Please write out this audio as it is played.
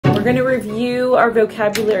We're going to review our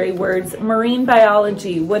vocabulary words. Marine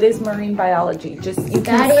biology. What is marine biology? Just you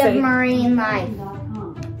can Study say of marine life.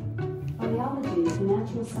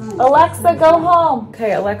 Alexa, go home.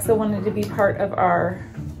 Okay, Alexa wanted to be part of our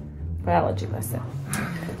biology lesson.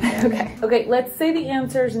 Okay, let's say the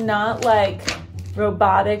answer is not like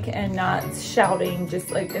robotic and not shouting,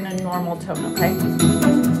 just like in a normal tone, okay?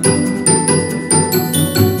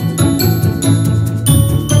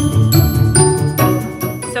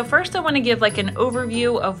 So first I want to give like an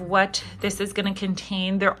overview of what this is going to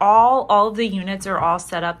contain. All of the units are all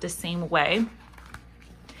set up the same way.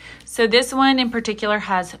 So this one in particular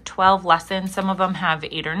has 12 lessons. Some of them have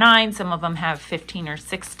 8 or 9, some of them have 15 or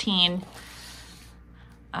 16.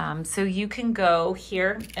 So you can go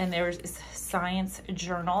here and there's a science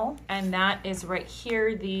journal, and that is right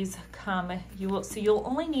here. These come, you'll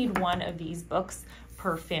only need one of these books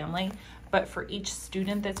per family, but for each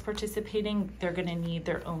student that's participating, they're gonna need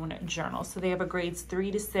their own journal. So they have a grades 3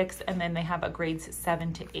 to 6, and then they have a grades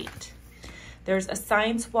 7 to 8. There's a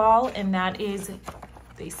science wall, and that is,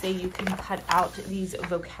 they say you can cut out these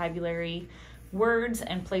vocabulary words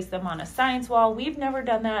and place them on a science wall. We've never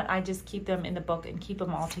done that. I just keep them in the book and keep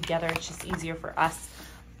them all together. It's just easier for us,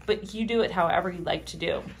 but you do it however you like to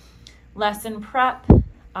do. Lesson prep,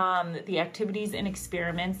 the activities and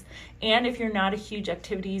experiments. And if you're not a huge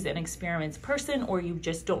activities and experiments person, or you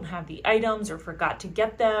just don't have the items or forgot to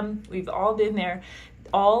get them, we've all been there.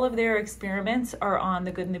 All of their experiments are on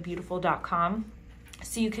thegoodandthebeautiful.com.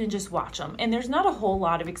 So you can just watch them. And there's not a whole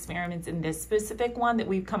lot of experiments in this specific one that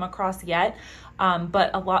we've come across yet,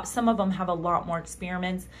 but some of them have a lot more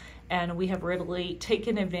experiments, and we have really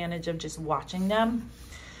taken advantage of just watching them.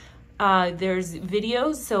 There's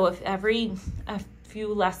videos, so if a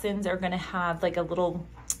few lessons are gonna have like a little,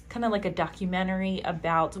 kind of like a documentary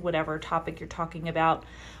about whatever topic you're talking about.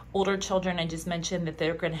 Older children, I just mentioned that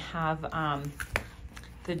they're gonna have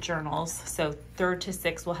the journals. So 3rd to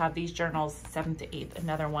 6th will have these journals, 7th to 8th,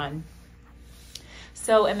 another one.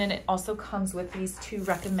 So, and then it also comes with these two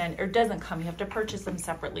doesn't come, you have to purchase them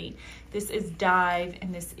separately. This is Dive,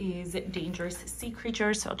 and this is Dangerous Sea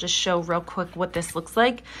Creatures. So I'll just show real quick what this looks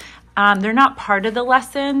like. They're not part of the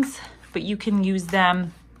lessons, but you can use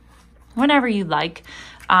them whenever you like.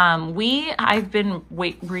 I've been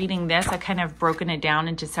reading this. I kind of broken it down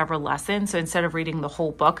into several lessons. So instead of reading the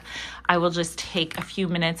whole book, I will just take a few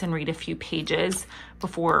minutes and read a few pages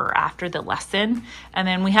before or after the lesson. And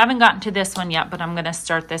then we haven't gotten to this one yet, but I'm going to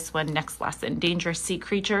start this one next lesson, Dangerous Sea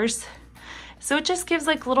Creatures. So it just gives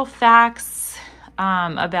like little facts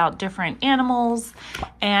about different animals.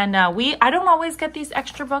 And I don't always get these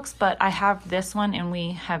extra books, but I have this one and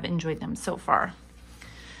we have enjoyed them so far.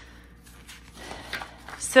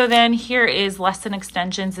 So then here is lesson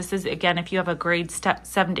extensions. This is, again, if you have a grade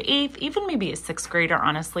 7 to 8, even maybe a 6th grader,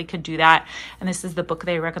 honestly, could do that. And this is the book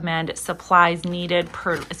they recommend. Supplies needed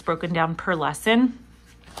it's broken down per lesson.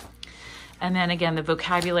 And then again, the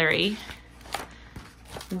vocabulary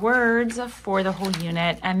words for the whole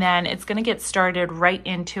unit, and then it's going to get started right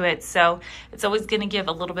into it. So it's always going to give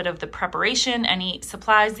a little bit of the preparation, any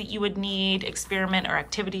supplies that you would need, experiment or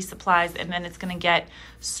activity supplies, and then it's going to get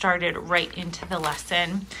started right into the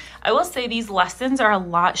lesson. I will say these lessons are a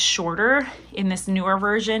lot shorter in this newer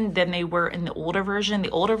version than they were in the older version.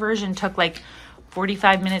 The older version took like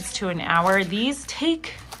 45 minutes to an hour. These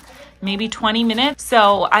take maybe 20 minutes.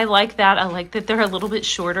 So I like that. I like that they're a little bit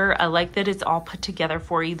shorter. I like that it's all put together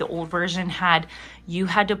for you. The old version you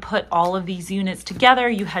had to put all of these units together.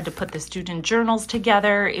 You had to put the student journals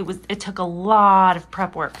together. It took a lot of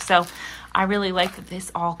prep work. So I really like that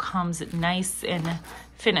this all comes nice and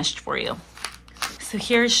finished for you. So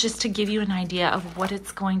here's just to give you an idea of what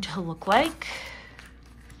it's going to look like.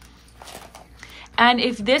 And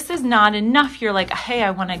if this is not enough, you're like, hey,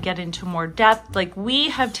 I want to get into more depth. Like, we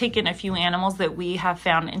have taken a few animals that we have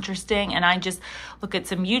found interesting, and I just look at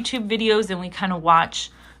some YouTube videos and we kind of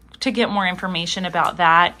watch to get more information about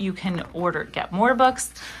that. You can get more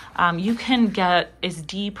books. You can get as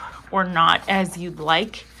deep or not as you'd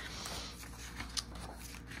like.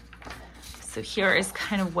 So here is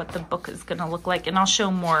kind of what the book is going to look like, and I'll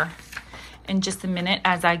show more in just a minute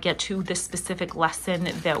as I get to the specific lesson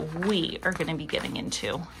that we are going to be getting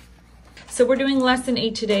into. So we're doing lesson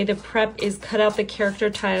 8 today. The prep is cut out the character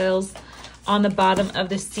titles on the bottom of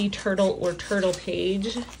the sea turtle or turtle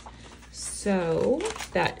page. So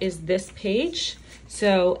that is this page.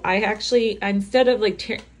 So I actually, instead of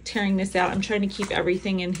like tearing this out, I'm trying to keep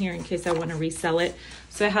everything in here in case I want to resell it.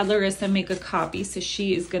 So I had Larissa make a copy, so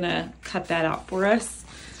she is going to cut that out for us.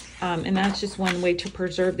 And that's just one way to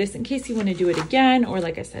preserve this in case you want to do it again, or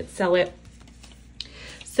like I said, sell it.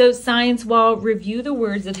 So So science wall, review the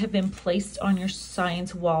words that have been placed on your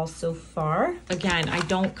science wall so far. Again, I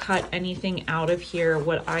don't cut anything out of here.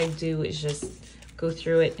 What I do is just go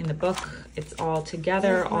through it in the book. It's all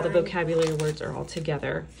together. All the vocabulary words are all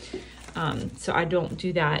together. So I don't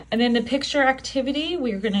do that. And then the picture activity,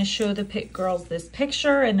 we're gonna show the girls this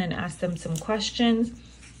picture and then ask them some questions.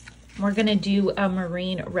 We're gonna do a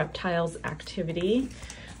marine reptiles activity.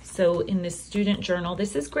 So in the student journal,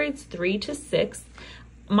 this is grades 3 to 6.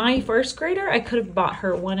 My first grader, I could have bought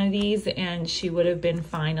her one of these and she would have been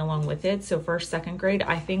fine along with it. So first, second grade,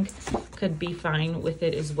 I think could be fine with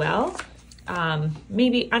it as well.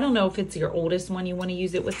 Maybe, I don't know if it's your oldest one you want to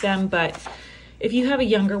use it with them, but if you have a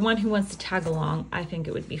younger one who wants to tag along, I think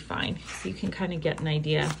it would be fine. So you can kind of get an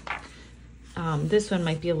idea. This one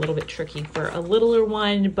might be a little bit tricky for a littler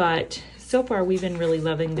one, but so far we've been really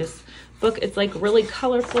loving this book. It's like really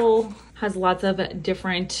colorful, has lots of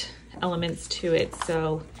different elements to it.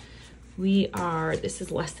 So this is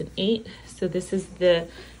lesson 8. So this is the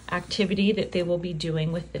activity that they will be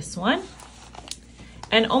doing with this one.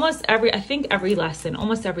 And almost every lesson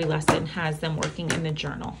has them working in the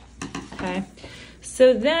journal. Okay,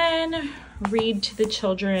 so then read to the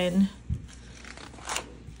children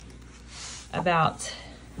about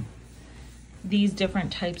these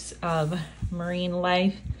different types of marine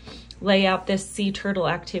life. Lay out this sea turtle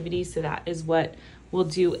activity, so that is what we'll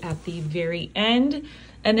do at the very end.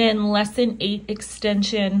 And then lesson 8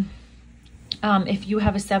 extension, if you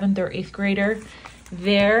have a 7th or 8th grader,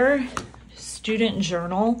 their student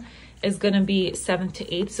journal is going to be 7th to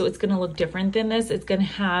 8th, so it's going to look different than this. It's going to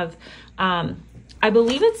have, I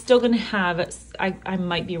believe it's still going to have, I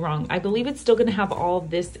might be wrong, I believe it's still going to have all of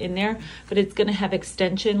this in there, but it's going to have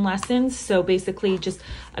extension lessons. So basically just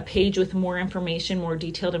a page with more information, more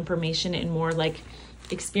detailed information, and more like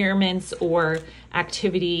experiments or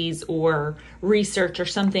activities or research or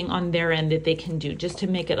something on their end that they can do just to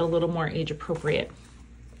make it a little more age appropriate.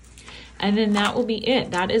 And then that will be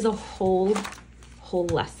it. That is a whole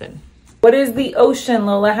lesson. What is the ocean,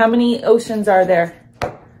 Lola? How many oceans are there?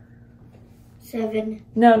 7.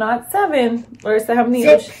 No, not 7. Larissa, how many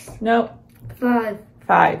 6. oceans? No. 5.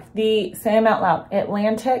 5. Say them out loud.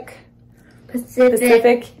 Atlantic,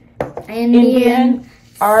 Pacific, Indian,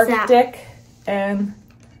 Arctic, and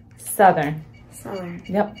Southern.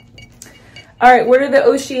 Yep. All right, what are the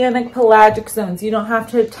oceanic pelagic zones? You don't have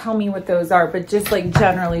to tell me what those are, but just like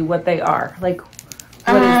generally what they are. Like,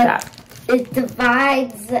 what is that? It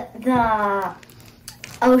divides the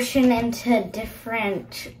ocean into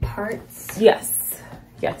different parts. Yes,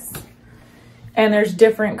 yes. And there's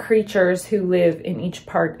different creatures who live in each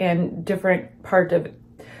part and different part of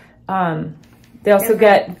they also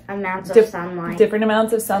get amounts of sunlight. Different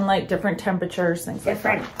amounts of sunlight, different temperatures, things like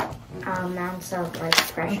that. Different amounts of like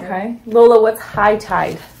pressure. Okay. Lola, what's high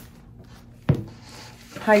tide?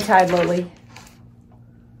 High tide, Loli.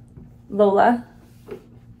 Lola?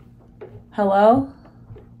 Hello?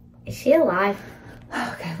 Is she alive?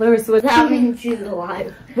 Okay, Larissa, what's That means she's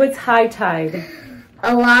alive. What's high tide?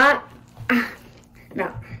 A lot.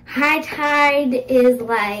 No. High tide is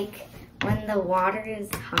like when the water is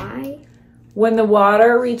high. When the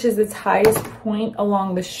water reaches its highest point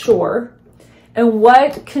along the shore. And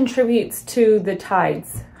what contributes to the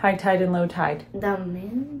tides? High tide and low tide? The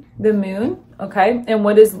moon. The moon, okay. And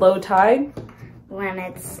what is low tide? When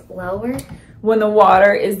it's lower. When the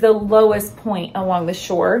water is the lowest point along the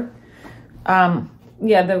shore.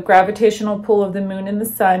 Yeah, the gravitational pull of the moon and the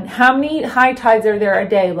sun. How many high tides are there a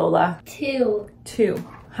day, Lola? 2. 2.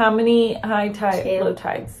 How many low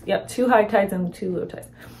tides? Yep, 2 high tides and 2 low tides.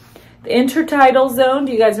 The intertidal zone,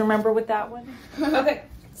 do you guys remember what that one? Okay,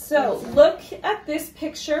 so look at this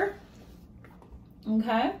picture.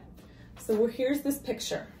 Okay, so here's this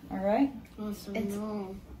picture, all right? It's a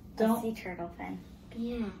sea turtle fin.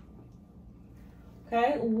 Yeah.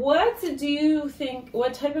 Okay, what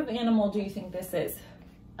type of animal do you think this is?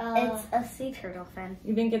 It's a sea turtle fin.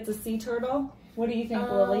 You think it's a sea turtle? What do you think,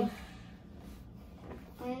 Lily?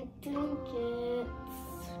 I think it's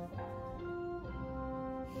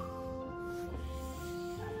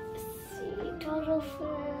sea turtle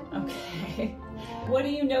fin. Okay. What do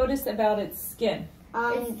you notice about its skin?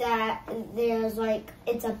 Is that there's like,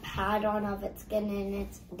 it's a pattern of its skin and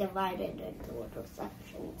it's divided into little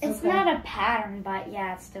sections. It's not a pattern, but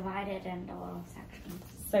yeah, it's divided into little sections.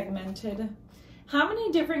 Segmented. How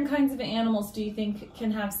many different kinds of animals do you think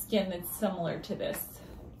can have skin that's similar to this?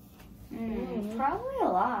 Probably a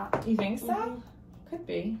lot. You think so? Could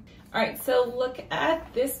be. All right, so look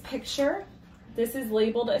at this picture. This is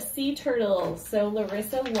labeled a sea turtle. So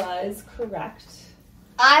Larissa was correct.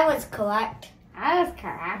 I was correct. I was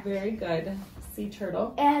correct. Very good. sea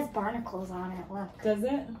turtle. It has barnacles on it, look. Does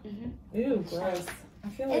it? Ooh, gross. I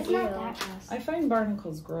feel like it's not that gross. I find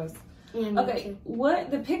barnacles gross. Yeah, okay,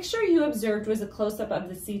 what the picture you observed was a close-up of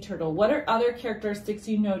the sea turtle. What are other characteristics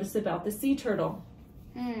you notice about the sea turtle?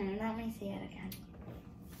 Let me see it again.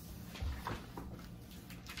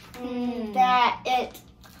 That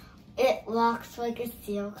it walks like a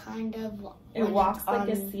seal, kind of. It walks like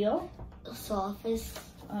a seal? Surface.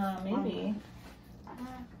 Maybe.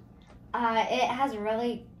 It has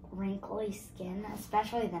really wrinkly skin,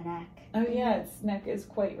 especially the neck. Oh yeah, its neck is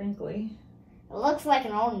quite wrinkly. It looks like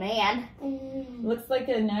an old man. Looks like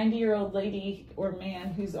a 90-year-old lady or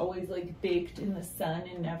man who's always like baked in the sun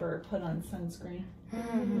and never put on sunscreen.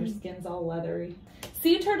 Their skin's all leathery.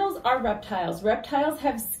 Sea turtles are reptiles. Reptiles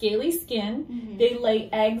have scaly skin. They lay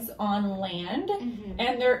eggs on land,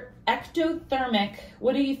 and they're ectothermic.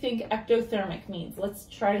 What do you think ectothermic means? Let's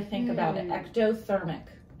try to think about it. Ectothermic.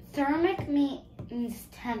 Thermic means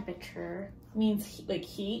temperature. Means like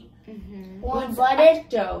heat. Warm-blooded.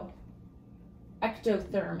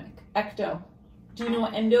 Ectothermic. Ecto. Do you know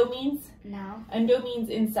what endo means? No. Endo means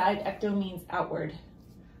inside. Ecto means outward.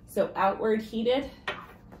 So outward heated,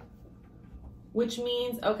 which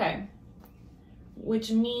means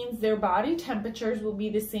their body temperatures will be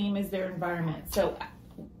the same as their environment. So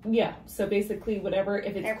yeah, so basically whatever,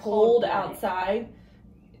 if it's cold outside,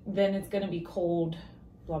 then it's going to be cold,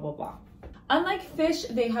 blah, blah, blah. Unlike fish,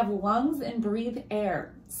 they have lungs and breathe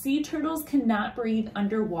air. Sea turtles cannot breathe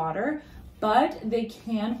underwater, but they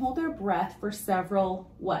can hold their breath for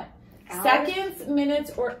several, what? Hours? Seconds,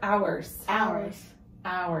 minutes, or hours? Hours.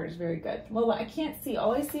 Hours, very good. Well, I can't see.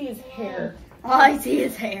 All I see is hair. All I see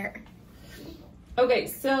is hair. Okay,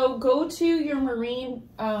 so go to your marine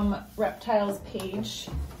reptiles page.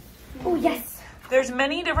 Oh, yes. There's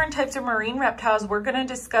many different types of marine reptiles. We're going to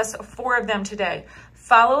discuss 4 of them today.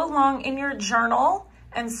 Follow along in your journal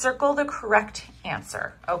and circle the correct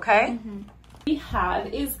answer, okay? We have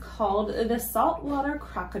is called the saltwater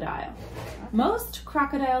crocodile. Most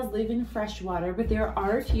crocodiles live in freshwater, but there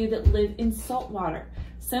are a few that live in saltwater.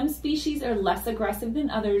 Some species are less aggressive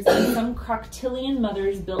than others, and some crocodilian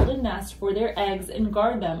mothers build a nest for their eggs and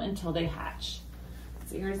guard them until they hatch.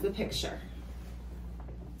 So here's the picture.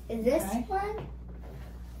 Is this one?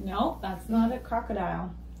 No, that's not a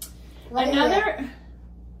crocodile. What is it?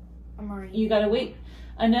 A marine. You gotta wait.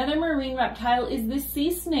 Another marine reptile is the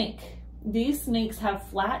sea snake. These snakes have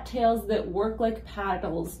flat tails that work like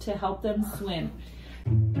paddles to help them swim.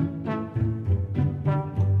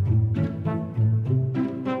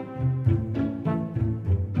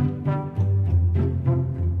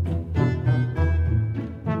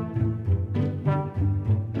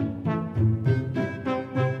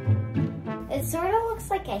 It sort of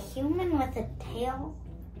looks like a human with a tail.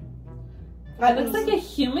 It looks like a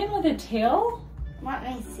human with a tail? Let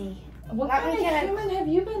me see. What kind of human have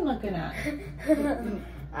you been looking at?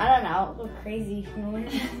 I don't know. A crazy human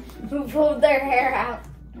who pulled their hair out.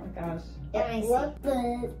 Oh gosh. Let me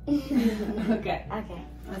see. Okay. Okay.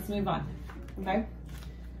 Let's move on. Okay.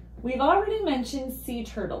 We've already mentioned sea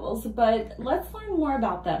turtles, but let's learn more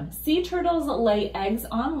about them. Sea turtles lay eggs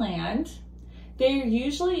on land. They're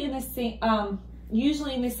usually in the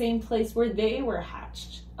same place where they were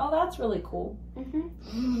hatched. Oh, that's really cool.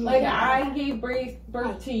 Like I gave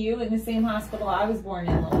birth to you in the same hospital I was born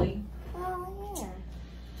in, Lily. Oh, yeah.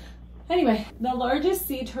 Anyway, the largest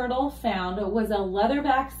sea turtle found was a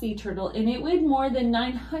leatherback sea turtle, and it weighed more than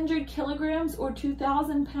 900 kilograms or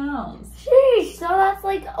 2,000 pounds. Sheesh, so that's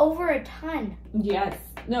like over a ton. Yes.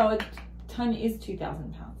 No, a ton is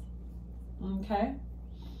 2,000 pounds. Okay.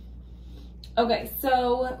 Okay,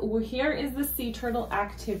 so here is the sea turtle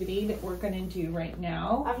activity that we're going to do right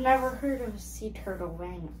now. I've never heard of a sea turtle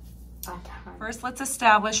weighing a ton. First, let's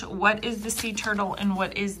establish what is the sea turtle and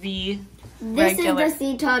what is the This regular. is the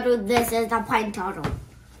sea turtle, this is the pine turtle.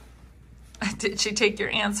 Did she take your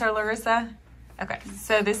answer, Larissa? Okay,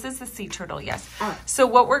 so this is the sea turtle, yes. Oh. So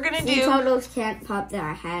what we're going to do... Sea turtles can't pop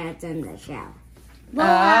their heads in the shell.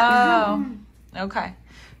 Oh, okay.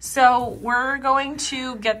 So we're going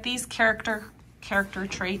to get these character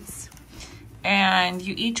traits, and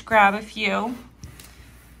you each grab a few,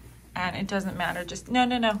 and it doesn't matter. Just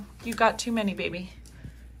no. You got too many, baby.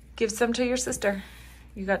 Give some to your sister.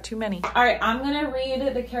 You got too many. All right, I'm gonna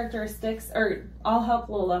read the characteristics, or I'll help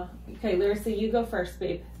Lola. Okay, Larissa, you go first,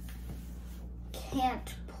 babe.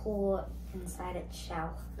 Can't pull inside its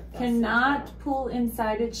shell. Cannot pull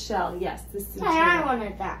inside its shell. Yes, the sea turtle. I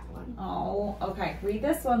wanted that one. Oh, okay. Read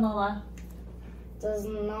this one, Lola. Does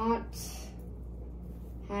not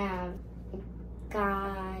have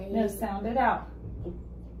guide. No, sound it out.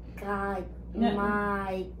 Guide No.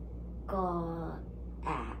 my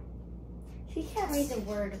She can't read the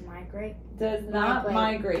word migrate. Does not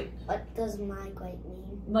migrate. What does migrate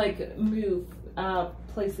mean? Like move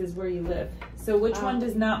places where you live. So which one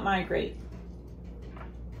does not migrate?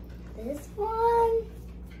 This one.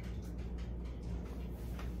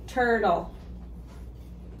 Turtle.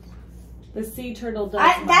 The sea turtle does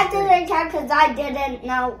that didn't count because I didn't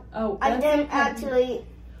know. Oh, I didn't actually.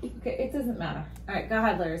 Okay, it doesn't matter. All right, go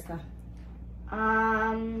ahead, Larissa.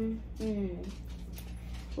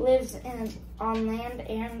 Lives on land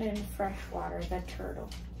and in fresh water, the turtle.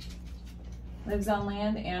 Lives on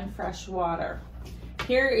land and fresh water.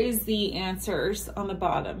 Here is the answers on the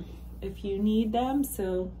bottom if you need them,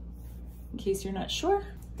 so in case you're not sure.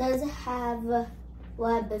 Does it have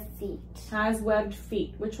webbed feet? Has webbed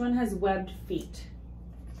feet. Which one has webbed feet?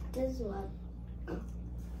 Does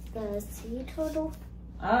the sea turtle?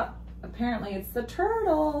 Apparently it's the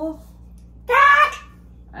turtle.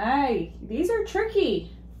 Hey, these are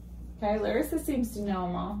tricky. Okay, Larissa seems to know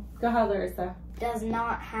them all. Go ahead, Larissa. Does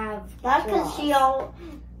not have claws. That's because she all...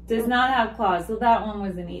 Does not have claws, so that one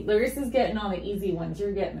wasn't easy. Larissa's getting all the easy ones.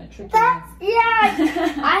 You're getting the tricky ones. Yeah,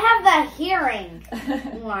 I have the hearing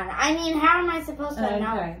one. I mean, how am I supposed to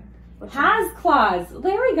know? Has claws.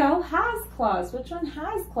 There we go. Has claws. Which one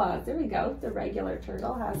has claws? There we go. The regular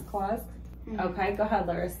turtle has claws. Okay, go ahead,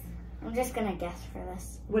 Larissa. I'm just going to guess for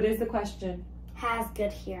this. What is the question? Has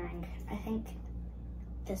good hearing. I think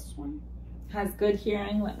this one. Has good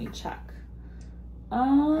hearing. Let me check.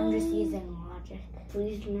 I'm just using logic.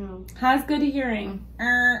 Please no. Has good hearing.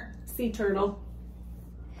 Sea turtle.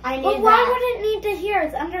 But why would it need to hear?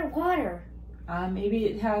 It's underwater. Maybe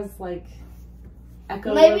it has like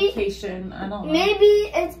echolocation. I don't know. Maybe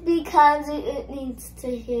it's because it needs to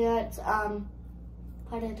hear its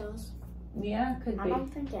predators. Yeah, could be. I don't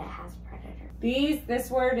think it has predators. This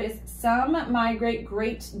word is some migrate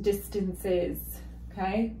great distances.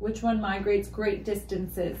 Okay, which one migrates great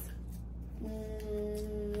distances?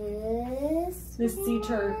 The sea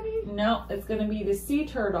turtle. No, it's going to be the sea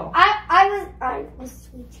turtle. I was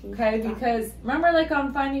switching. Okay, because remember like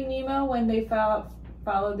on Finding Nemo when they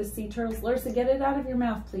follow the sea turtles? Larissa, get it out of your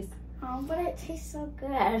mouth, please. Oh, but it tastes so good.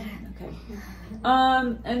 Okay.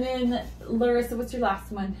 And then Larissa, what's your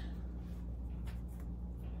last one?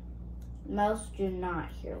 Most do not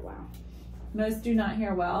hear well. Most do not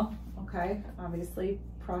hear well. Okay, obviously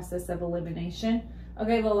process of elimination.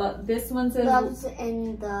 Okay, Lola, this one says lives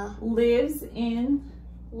in the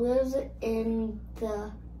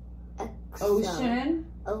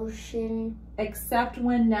ocean except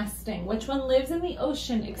when nesting. Which one lives in the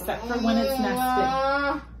ocean except for when it's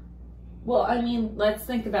nesting? Well, I mean, let's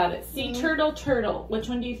think about it. Sea turtle, turtle. Which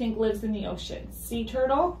one do you think lives in the ocean? Sea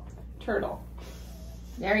turtle, turtle.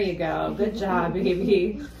 There you go. Good job,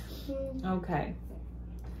 baby. Okay.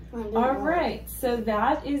 All right, so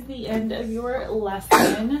that is the end of your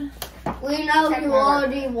lesson. We know you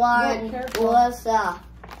already won, Melissa.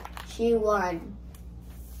 She won.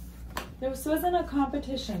 This wasn't a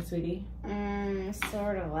competition, sweetie.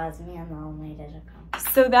 Sort of was. Me and Mom made it a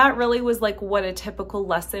competition. So that really was like what a typical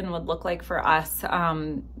lesson would look like for us.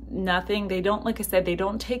 Nothing, they don't, like I said, they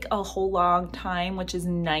don't take a whole long time, which is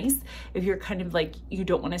nice. If you're kind of like, you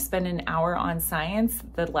don't want to spend an hour on science,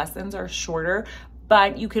 the lessons are shorter.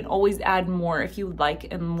 But you can always add more if you would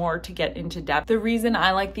like and more to get into depth. The reason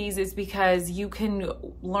I like these is because you can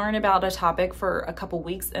learn about a topic for a couple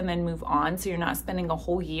weeks and then move on. So you're not spending a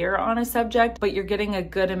whole year on a subject, but you're getting a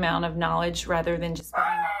good amount of knowledge rather than just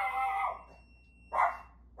spending.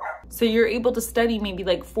 So you're able to study maybe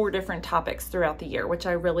like 4 different topics throughout the year, which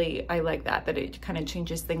I like that it kind of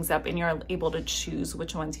changes things up and you're able to choose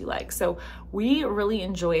which ones you like. So we really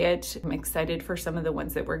enjoy it. I'm excited for some of the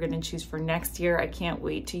ones that we're going to choose for next year. I can't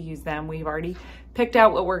wait to use them. We've already picked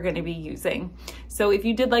out what we're going to be using. So if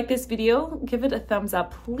you did like this video, give it a thumbs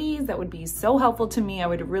up, please. That would be so helpful to me. I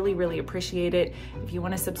would really, really appreciate it. If you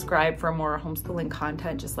want to subscribe for more homeschooling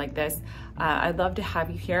content just like this, I'd love to have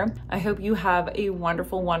you here. I hope you have a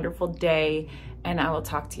wonderful, wonderful day, and I will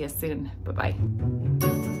talk to you soon.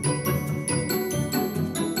 Bye-bye.